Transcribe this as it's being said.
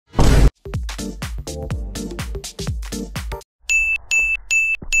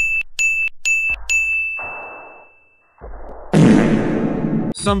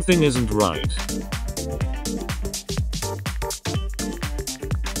Something isn't right.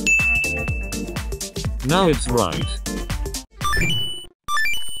 Now it's right.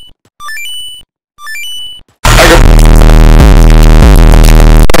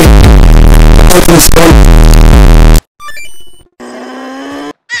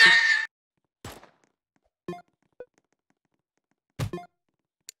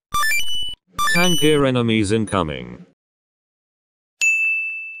 Tank air enemies incoming.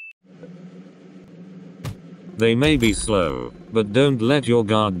 They may be slow, but don't let your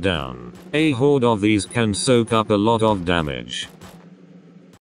guard down. A horde of these can soak up a lot of damage.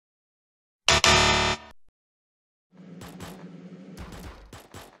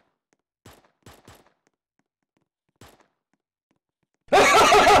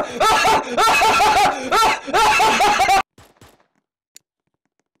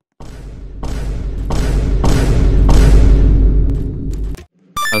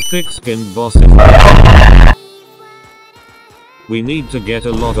 A thick-skinned boss is... We need to get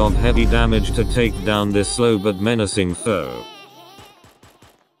a lot of heavy damage to take down this slow but menacing foe.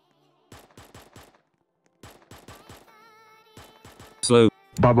 Slow.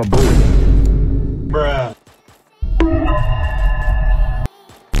 Baba Booey. Bruh.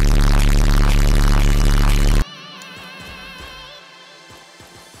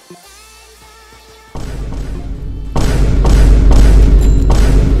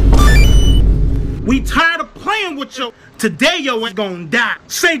 We tired of playing with you. Today yo ain't gonna die.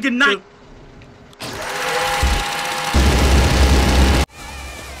 Say goodnight.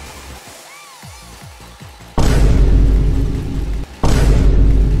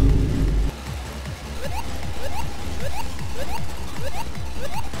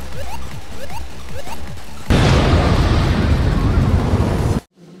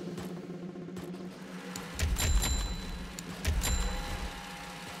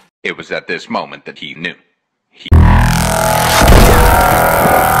 It was at this moment that he knew.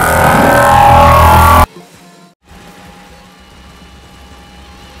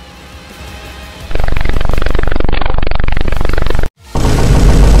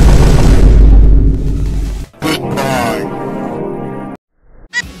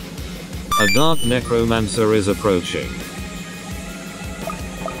 A dark necromancer is approaching.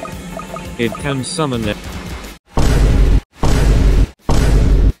 It can summon it.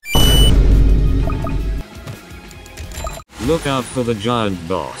 Look out for the giant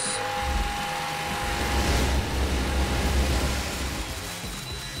boss.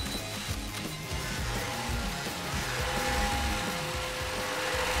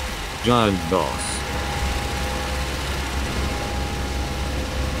 Giant boss.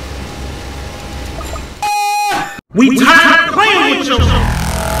 We tired of playing with you.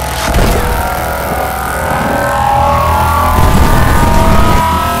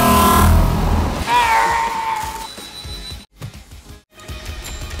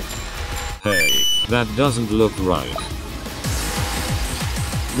 Hey, that doesn't look right.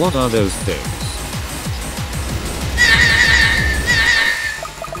 What are those things?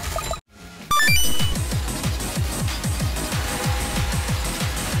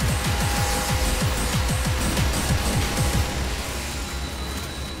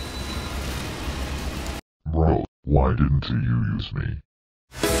 Bro, why didn't you use me?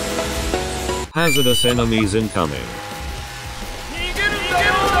 Hazardous enemies incoming.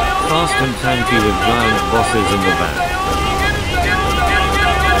 Fast and tanky with giant bosses in the back.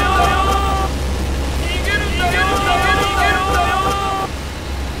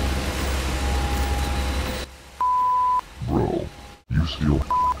 Bro, you steal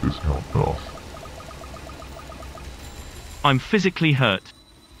discount off. I'm physically hurt.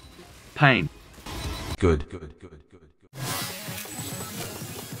 Pain. Good.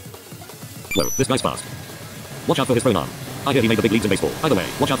 Whoa, this guy's fast. Watch out for his thrown arm. I hear he made the big leagues in baseball. Either way,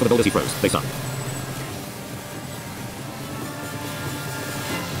 watch out for the boulders he throws. They suck.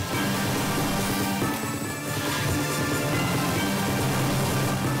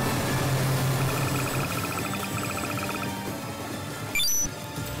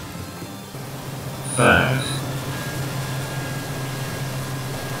 Fast.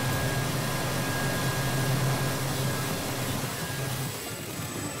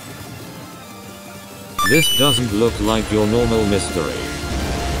 This doesn't look like your normal mystery.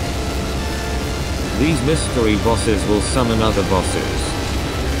 These mystery bosses will summon other bosses.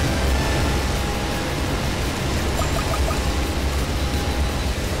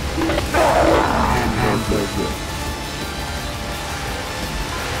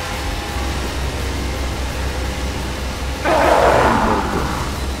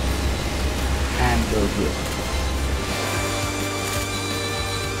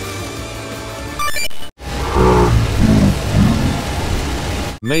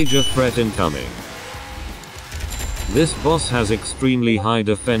 Major threat incoming. This boss has extremely high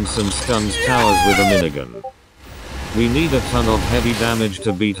defense and stuns towers with a minigun. We need a ton of heavy damage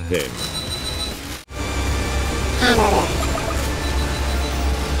to beat him.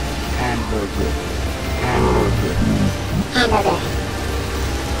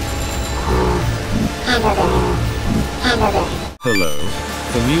 Hello?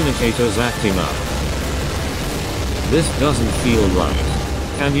 Communicators acting up. This doesn't feel right.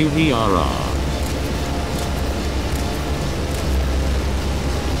 Can you hear?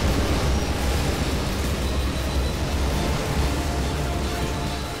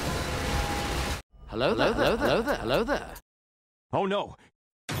 Hello there, hello there, hello there, hello there. Oh no!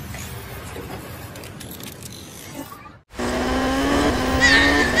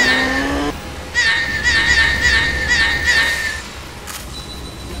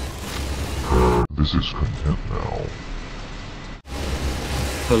 This is content now.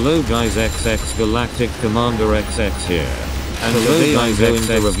 Hello guys, XX Galactic Commander XX here. And hello guys,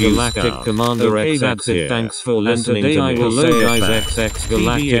 XX Galactic Commander XX here. Thanks for listening to me. Hello guys, XX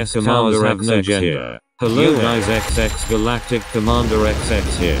Galactic Commander XX here. Hello guys, XX Galactic Commander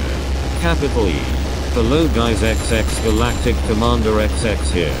XX here. Capital E. Hello guys, XX Galactic Commander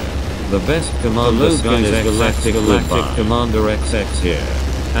XX here. The best commander skin is Galactic Commander XX here.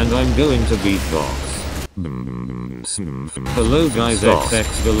 And I'm going to beatbox. Hello guys,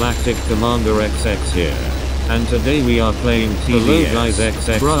 XX Galactic Commander XX here. And today we are playing TVS. Hello guys,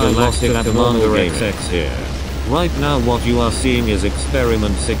 XX Galactic Commander XX here. Right now what you are seeing is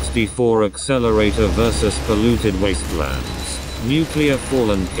Experiment 64 Accelerator versus Polluted Wastelands. Nuclear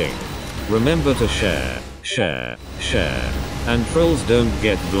Fallen King. Remember to share, share, share. And trolls don't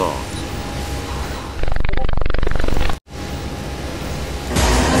get blocked.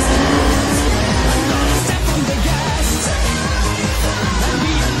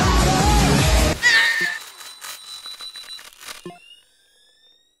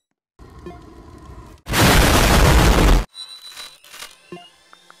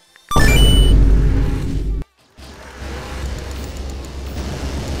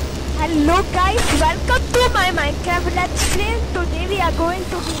 Hello guys, welcome to my Minecraft Let's Play. Today we are going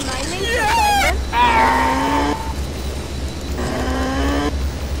to be mining for diamonds.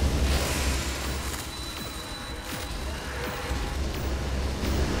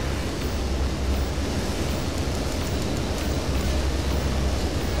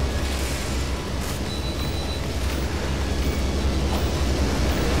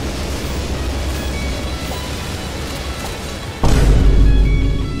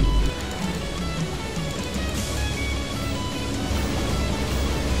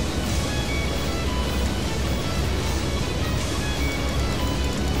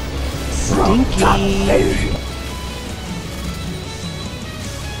 Stinky!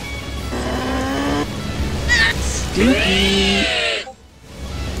 Stinky!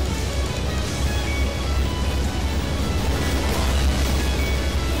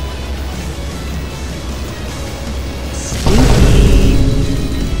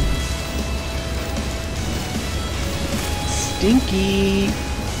 Stinky!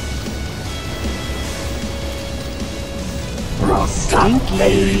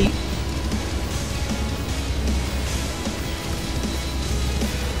 Stinky!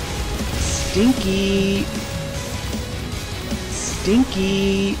 Stinky!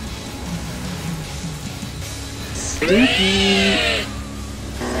 Stinky!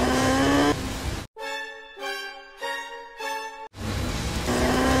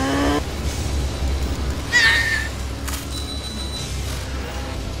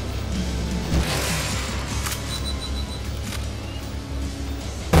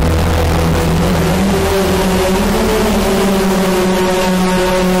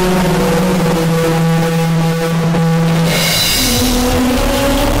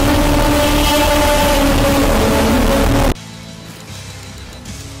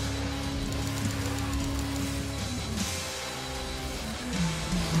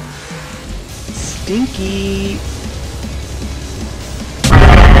 Stinky! Stinky!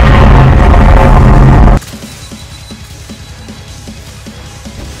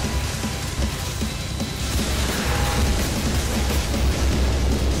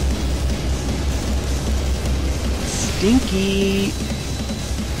 Stinky!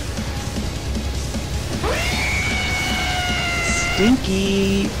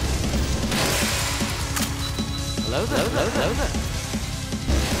 Stinky! Hello there, hello there.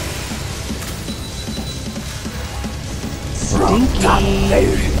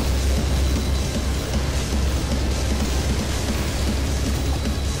 Stinky!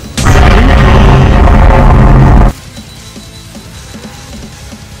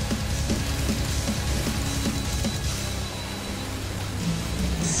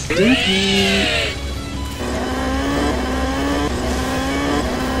 Stinky.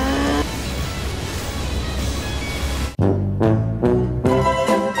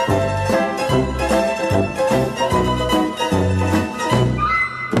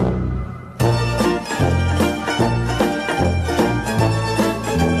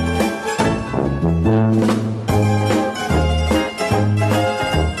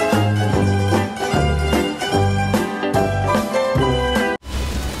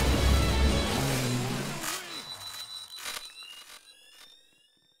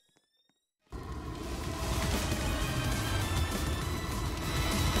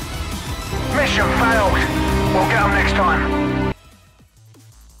 Mission failed. We'll get them next time.